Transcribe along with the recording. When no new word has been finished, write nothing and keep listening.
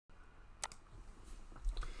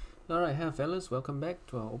Alright, hi fellas, welcome back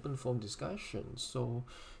to our OpenFOAM discussion. So,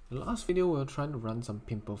 in the last video we were trying to run some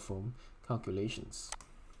pimpleFoam calculations.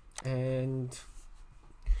 And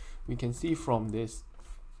we can see from this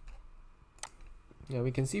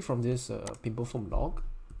pimpleFoam log.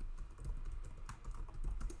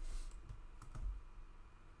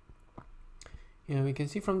 Yeah, we can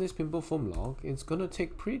see from this pimpleFoam log, it's gonna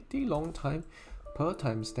take pretty long time per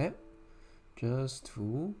time step just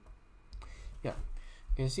to, yeah.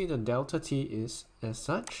 You can see the delta t is as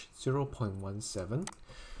such 0.17.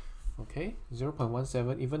 Okay,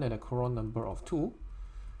 0.17 even at a Coron number of 2.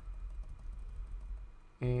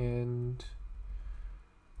 And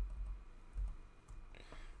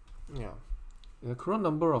yeah, the Coron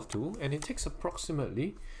number of 2, and it takes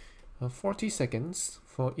approximately 40 seconds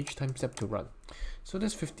for each time step to run. So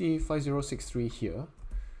that's 5063 here.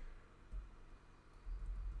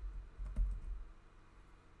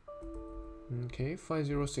 Okay,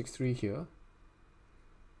 5063 here,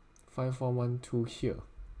 5412 here.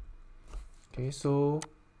 Okay, so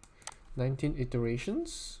 19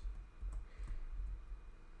 iterations.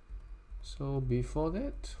 So before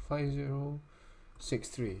that,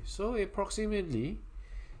 5063. So approximately,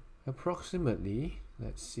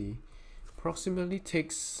 let's see, approximately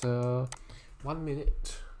takes 1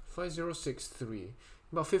 minute. 5063,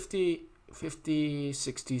 about 50,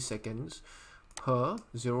 60 seconds per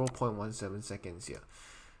 0.17 seconds here.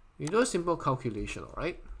 We do a simple calculation,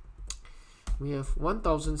 alright? We have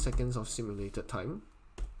 1000 seconds of simulated time,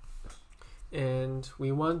 and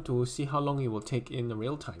we want to see how long it will take in the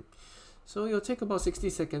real time. So it will take about 60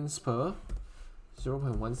 seconds per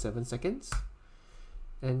 0.17 seconds,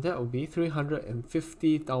 and that will be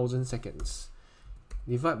 350,000 seconds.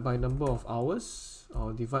 Divide by number of hours,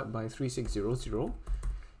 or divide by 3600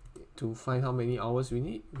 to find how many hours we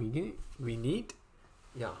need. We need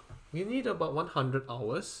about 100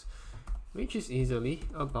 hours, which is easily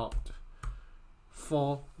about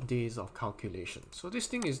 4 days of calculation. So this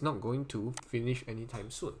thing is not going to finish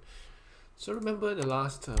anytime soon. So remember the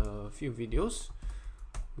last few videos,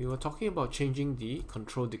 we were talking about changing the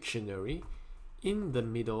control dictionary in the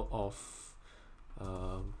middle of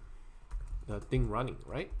the thing running,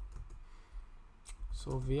 right?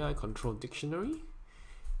 So VI control dictionary.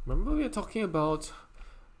 Remember we are talking about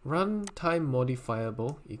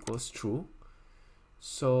runTimeModifiable equals true.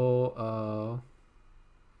 So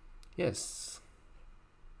yes.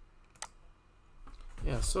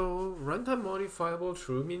 Yeah, so runTimeModifiable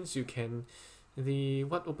true means you can,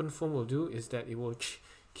 what OpenFOAM will do is that it will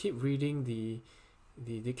keep reading the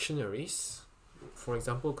dictionaries. For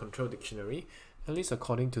example, control dictionary, at least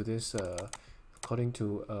according to this,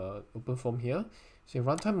 OpenFOAM here. So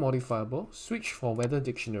runTimeModifiable, switch for whether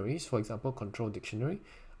dictionaries, for example control dictionary,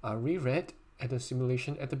 are reread at the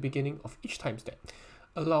simulation at the beginning of each time step,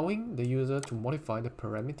 allowing the user to modify the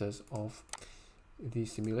parameters of the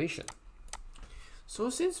simulation. So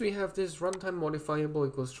since we have this runTimeModifiable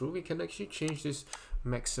equals true, we can actually change this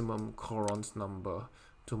maximum Corons number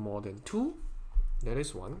to more than 2. That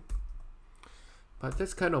is 1. But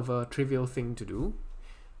that's kind of a trivial thing to do.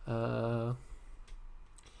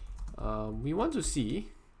 We want to see,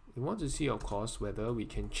 of course, whether we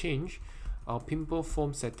can change our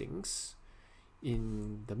pimpleFoam settings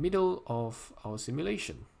in the middle of our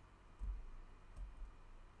simulation.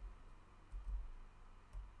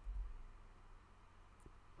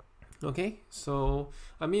 Okay, so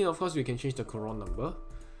I mean, of course, we can change the Coron number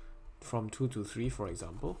from 2 to 3, for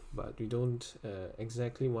example, but we don't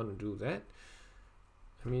exactly want to do that.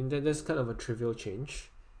 I mean, that's kind of a trivial change.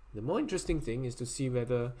 The more interesting thing is to see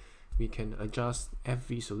whether we can adjust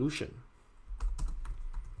FV solution.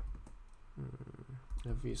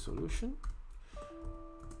 FV solution,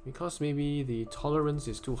 because maybe the tolerance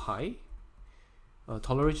is too high,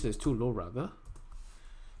 tolerance is too low rather,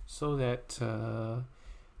 so that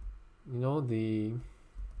you know the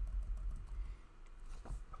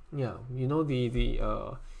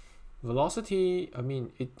velocity, I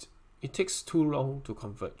mean it takes too long to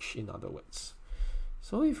converge, in other words.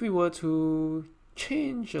 So if we were to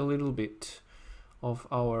change a little bit of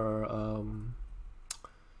our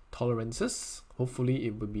tolerances, hopefully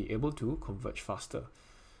it will be able to converge faster.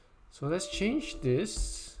 So let's change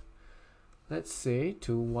this, let's say,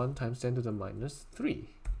 to 1 times 10 to the minus 3,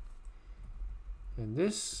 and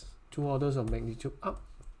this 2 orders of magnitude up,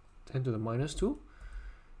 10 to the minus 2.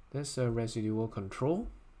 That's a residual control,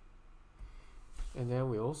 and then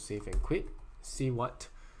we'll save and quit, see what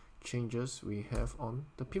changes we have on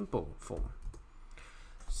the pimpleFoam.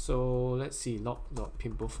 So let's see,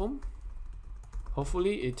 log.pimpleFoam.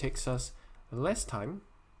 Hopefully it takes us less time,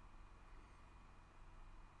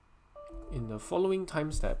 in the following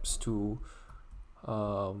time steps to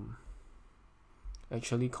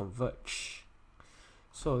actually converge.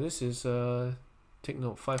 So this is take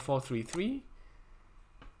note 5433.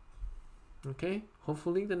 Okay,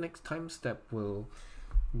 hopefully the next time step will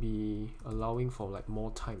be allowing for like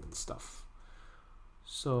more time and stuff.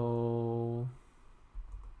 So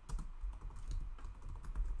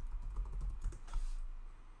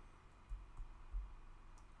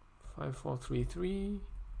five, 4, 3, 3.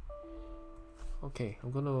 Okay, I'm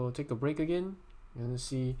gonna take a break again and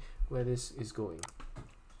see where this is going.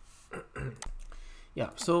 Yeah,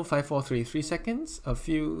 so 5, 4, 3, 3 seconds. A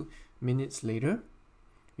few minutes later,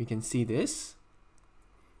 we can see this.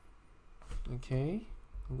 Okay,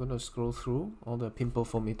 I'm gonna scroll through all the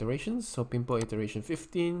pimpleFoam iterations. So pimple iteration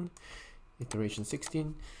 15, iteration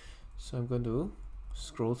 16. So I'm going to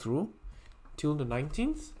scroll through till the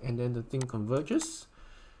 19th, and then the thing converges.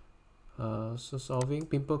 So solving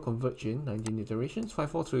pimple converging 19 iterations,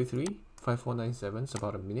 5433, 5497 is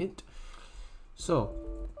about a minute. So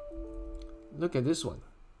look at this one.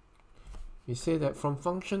 We say that from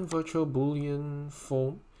function virtual boolean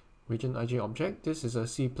foam region ij object. This is a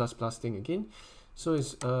C++ thing again. So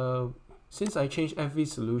it's since I changed FV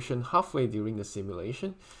solution halfway during the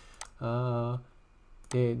simulation,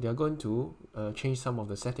 they're going to change some of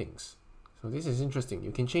the settings. So this is interesting.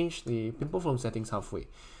 You can change the pimpleFoam settings halfway.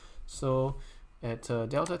 So at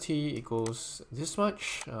delta t equals this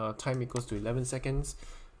much, time equals to 11 seconds.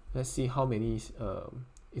 Let's see how many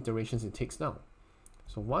iterations it takes now.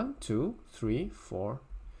 So 1, 2, 3, 4,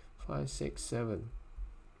 5, 6, 7.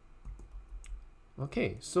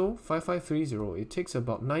 Okay, so 5530, it takes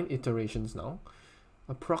about 9 iterations now,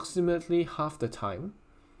 approximately half the time.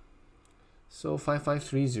 So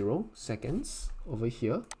 5530 seconds over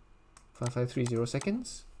here, 5530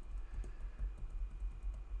 seconds,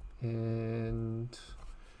 and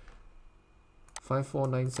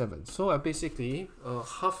 5497. So I basically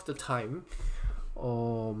half the time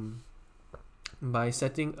by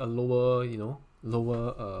setting a lower,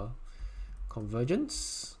 lower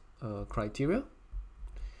convergence criteria.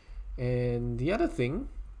 And the other thing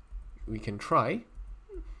we can try,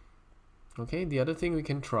 okay, the other thing we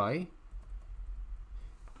can try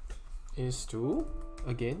is to,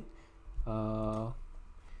 again,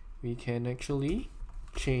 we can actually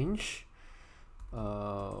change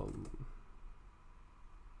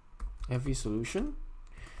every solution,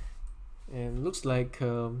 and looks like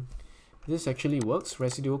this actually works.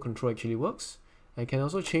 Residual control actually works. I can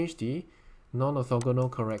also change the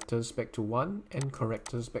non-orthogonal characters back to 1 and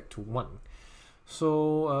characters back to 1.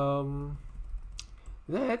 So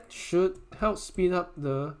that should help speed up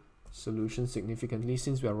the solution significantly,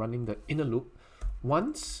 since we are running the inner loop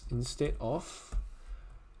once instead of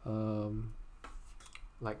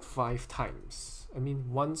like 5 times. I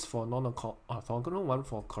mean, once for non-orthogonal, one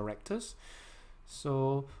for characters.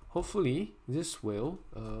 So hopefully this will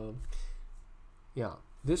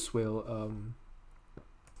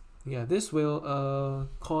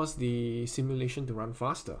cause the simulation to run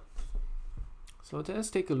faster. So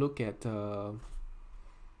let's take a look at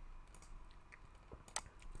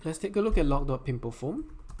log.pimpleFoam.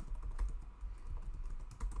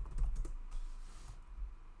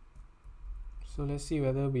 So let's see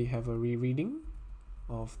whether we have a rereading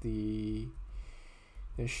of the.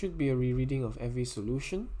 There should be a rereading of every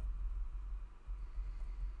solution.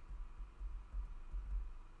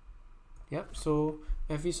 Yep, so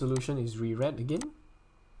every solution is reread again.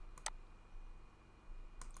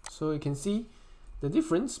 So you can see the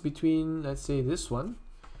difference between, let's say, this one.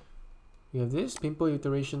 We have this pimple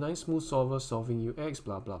iteration 9 smooth solver solving UX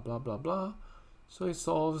blah blah blah blah blah. So it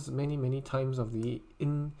solves many times of the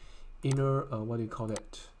inner what do you call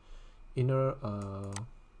that? Inner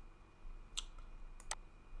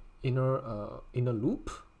loop.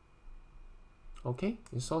 Okay,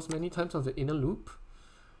 it solves many times of the inner loop,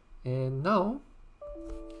 and now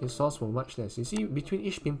it solves for much less. You see, between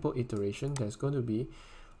each pimple iteration, there's going to be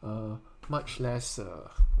much less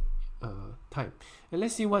time. And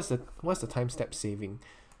let's see what's the time step saving.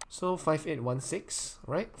 So 5816,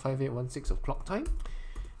 right? 5816 of clock time,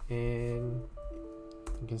 and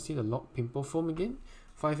you can see the log pimpleFoam again.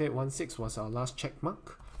 5816 was our last check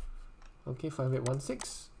mark. Okay,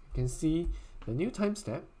 5816. You can see the new time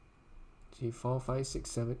step. See, 4, 5,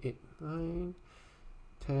 6, 7, 8, 9,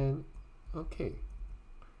 10. Okay,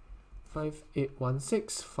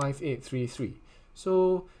 5816, 5833.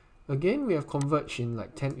 So again, we have converged in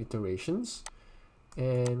like 10 iterations,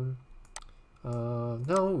 and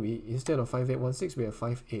now we, instead of 5816, we have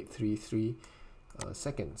 5833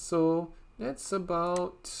 seconds. So that's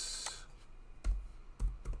about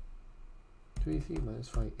 33 minus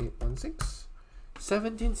 5816.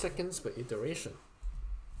 17 seconds per iteration.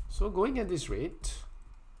 So going at this rate,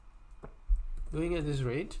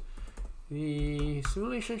 the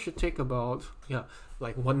simulation should take about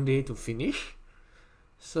like 1 day to finish.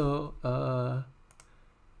 So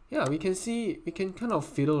yeah, we can kind of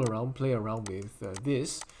fiddle around, play around with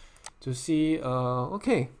this to see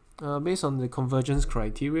okay, based on the convergence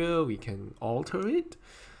criteria we can alter it.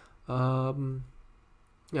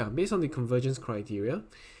 Yeah, based on the convergence criteria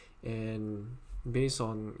and based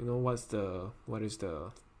on what is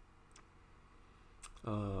the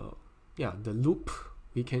loop,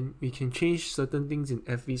 we can change certain things in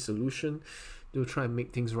FV solution to try and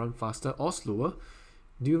make things run faster or slower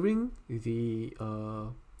during the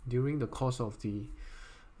course of the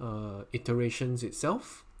iterations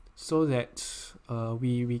itself, so that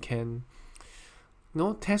we can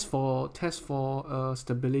test for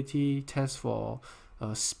stability, test for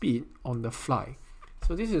speed on the fly.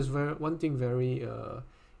 So this is one thing very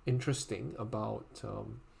interesting about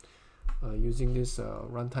using this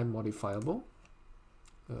runtime modifiable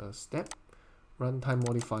step, runtime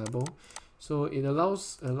modifiable. So it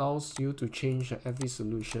allows you to change FV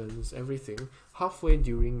solutions, everything, halfway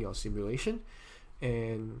during your simulation,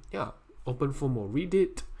 and yeah, OpenFOAM will read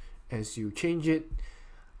it as you change it.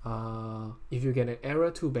 If you get an error,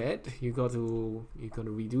 too bad. You got to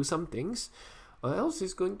redo some things, or else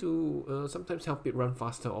it's going to sometimes help it run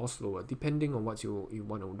faster or slower depending on what you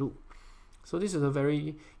want to do. So this is a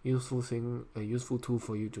very useful thing, a useful tool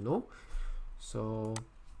for you to know. So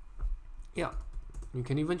yeah, you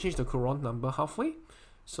can even change the Courant number halfway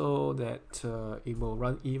so that it will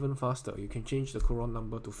run even faster. You can change the Courant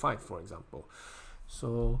number to 5, for example.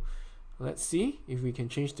 So let's see if we can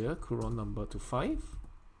change the Courant number to 5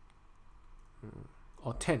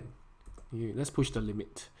 or 10. Let's push the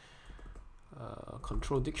limit.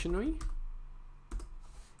 Control dictionary.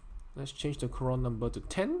 Let's change the Courant number to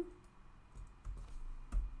 10.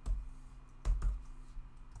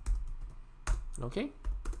 Okay.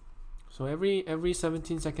 So every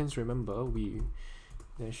 17 seconds, remember,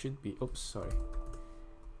 there should be, oops, sorry,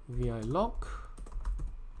 vi log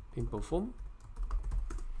pimpleFoam.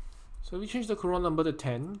 So we change the Courant number to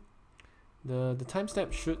 10. The time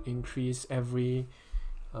step should increase every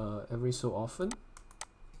so often.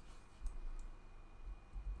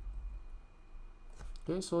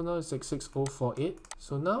 Okay, so now it's like 6048.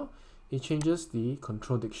 So now it changes the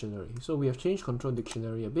control dictionary. So we have changed control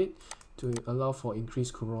dictionary a bit to allow for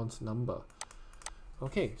increased Courant number.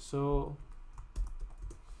 Okay, so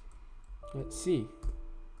let's see.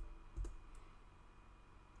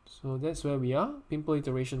 So that's where we are. Pimple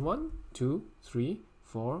iteration 1, 2, 3,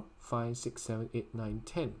 4, 5, 6, 7, 8, 9,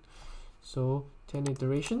 10. So 10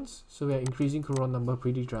 iterations. So we are increasing Courant number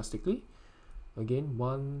pretty drastically. Again,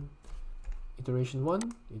 iteration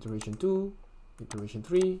 1, iteration 2, iteration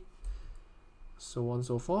 3, so on and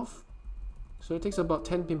so forth. So it takes about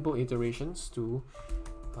 10 pimple iterations to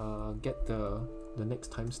get the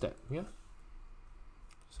next time step. Yeah.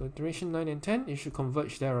 So iteration 9 and 10, it should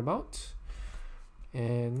converge thereabout.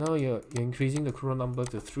 And now you're increasing the Courant number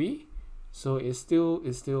to 3. So it still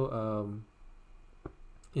looks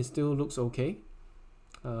okay.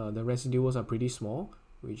 The residuals are pretty small,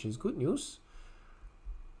 which is good news.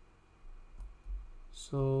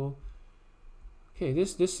 So okay,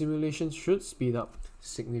 this simulation should speed up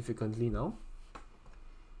significantly now.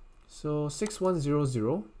 So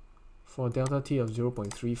 6100 for delta t of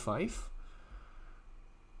 0.35.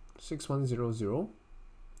 6100.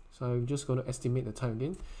 So I'm just going to estimate the time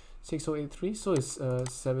again. 6083. So it's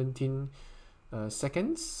 17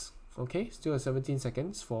 seconds. Okay, still at 17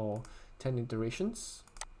 seconds for 10 iterations.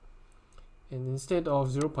 And instead of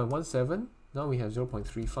 0.17, now we have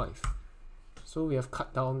 0.35. So we have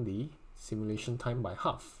cut down the simulation time by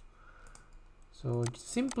half. So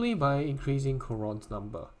simply by increasing Courant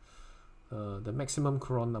number, the maximum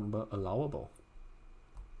Courant number allowable.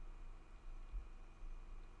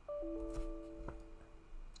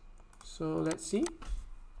 So let's see.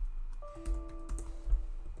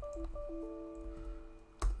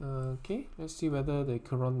 Okay, let's see whether the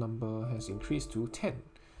Courant number has increased to 10.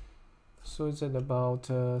 So it's at about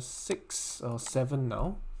 6 or 7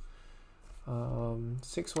 now.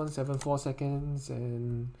 6174 seconds,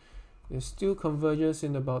 and it still converges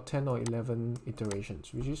in about 10 or 11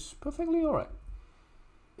 iterations, which is perfectly alright.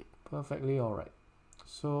 Perfectly alright.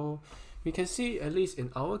 So we can see, at least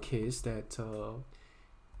in our case, that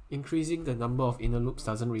increasing the number of inner loops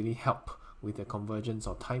doesn't really help with the convergence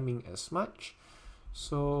or timing as much.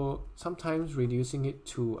 So sometimes reducing it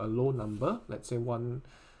to a low number, let's say 1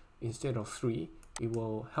 instead of 3, it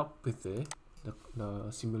will help with the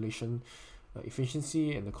simulation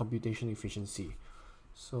efficiency and the computation efficiency.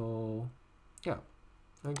 So yeah,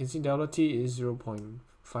 you can see delta t is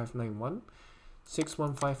 0.591,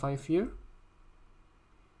 6155 here,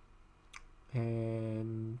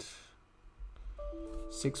 and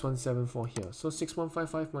 6174 here. So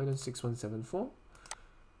 6155 minus 6174.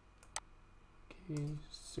 Okay,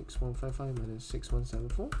 6155 minus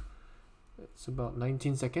 6174. It's about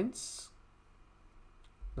 19 seconds.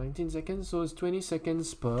 19 seconds, so it's 20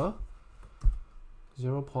 seconds per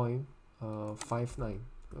 0.59.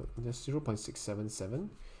 That's 0.677,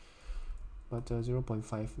 but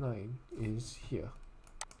 0.59 is here.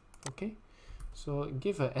 Okay, so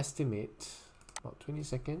give an estimate about 20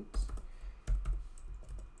 seconds.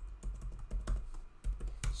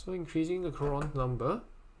 So increasing the Courant number.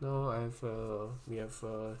 Now we have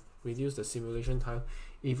reduced the simulation time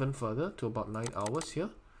even further to about 9 hours here.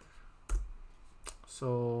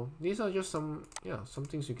 So these are just some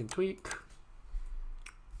things you can tweak.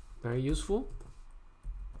 Very useful.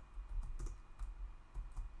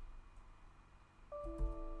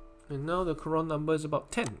 And now the Courant number is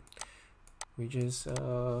about 10, which is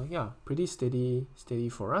pretty steady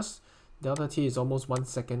for us. Delta t is almost 1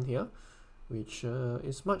 second here, which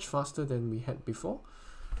is much faster than we had before.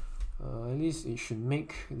 At least it should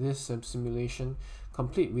make this simulation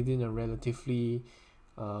complete within a relatively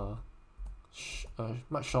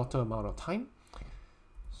much shorter amount of time.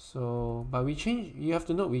 So, but you have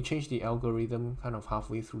to note we changed the algorithm kind of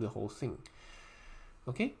halfway through the whole thing.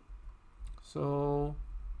 Okay, so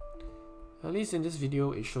at least in this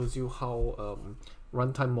video it shows you how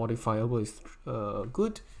runtime modifiable is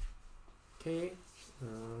good. Okay,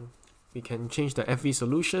 we can change the FV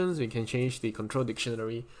solutions, we can change the control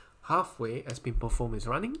dictionary halfway as pimpleFoam is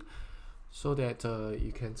running, so that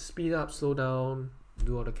you can speed up, slow down,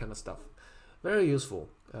 do all that kind of stuff. Very useful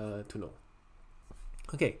to know.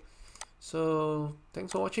 Okay, so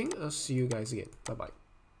thanks for watching. I'll see you guys again. Bye bye.